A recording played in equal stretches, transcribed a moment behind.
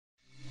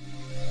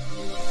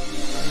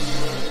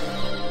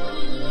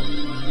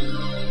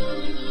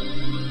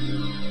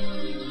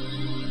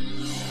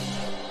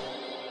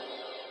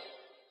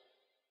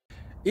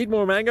Eat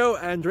more mango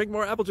and drink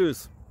more apple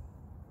juice.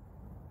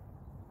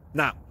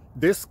 Now,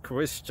 this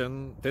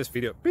video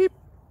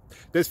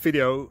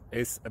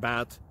is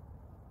about,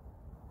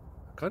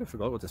 I kind of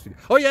forgot what this video,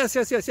 oh yes,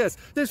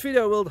 this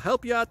video will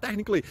help you out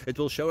technically. It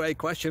will show a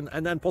question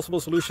and then possible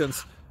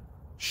solutions.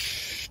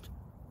 Shh.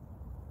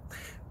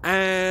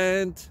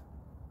 And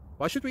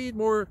why should we eat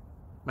more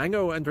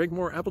mango and drink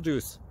more apple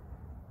juice?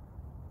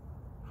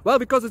 Well,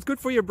 because it's good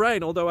for your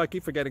brain, although I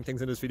keep forgetting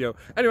things in this video.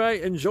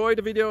 Anyway, enjoy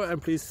the video and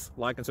please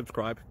like and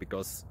subscribe,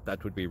 because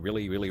that would be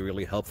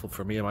really helpful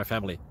for me and my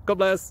family. God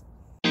bless!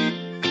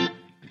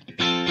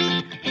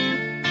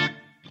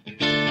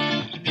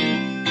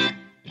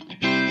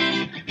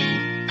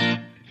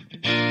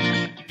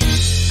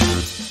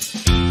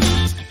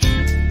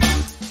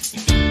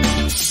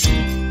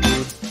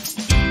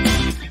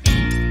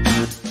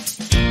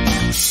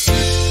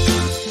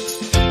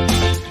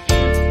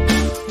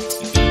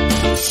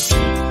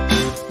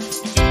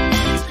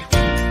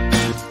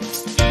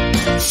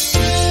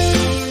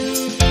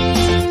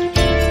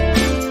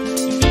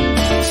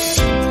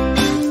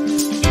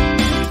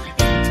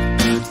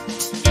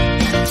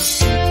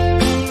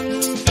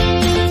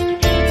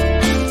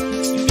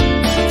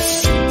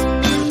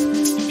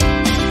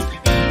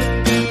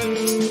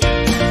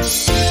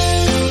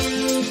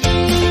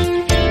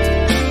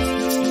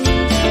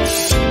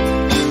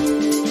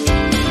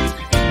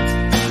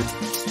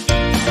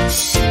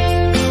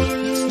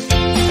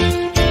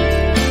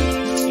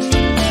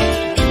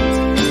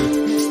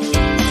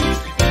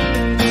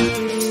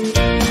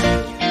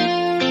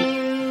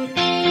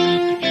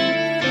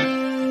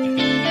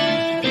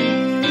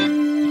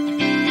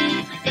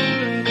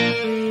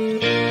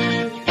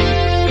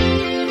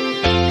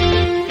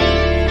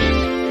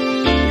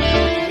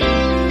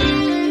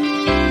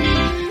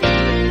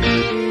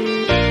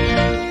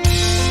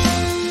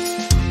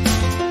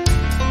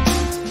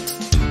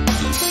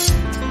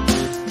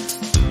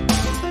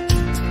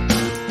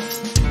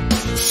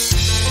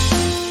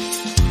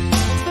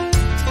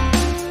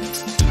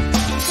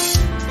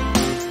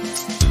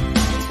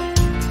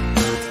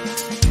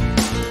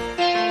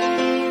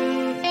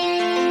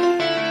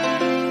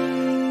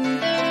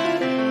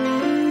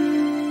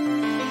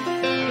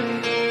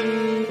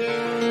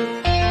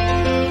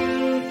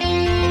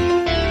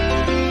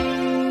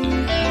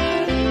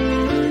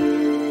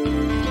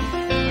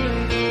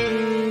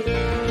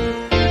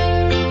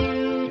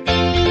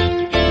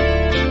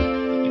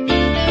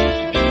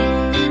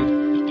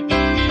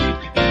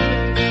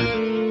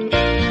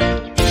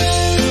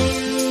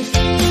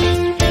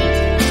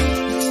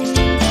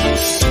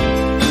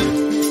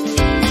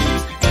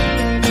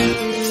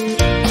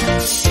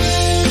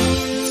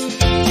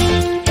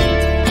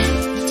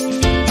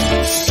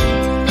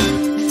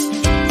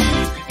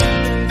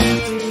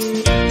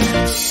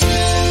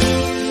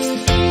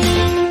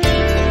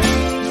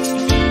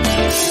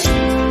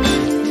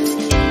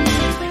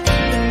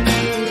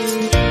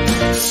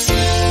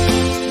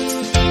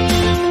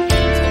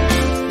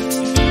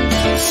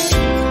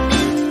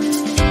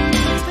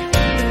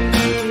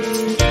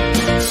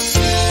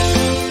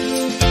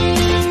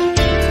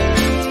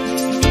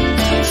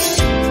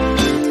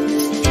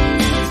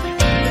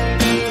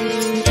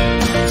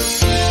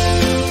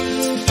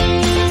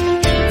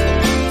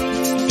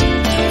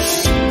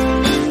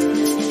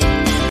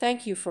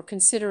 Thank you for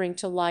considering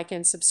to like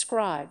and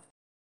subscribe.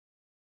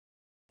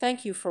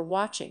 Thank you for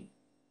watching.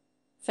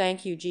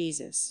 Thank you,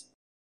 Jesus.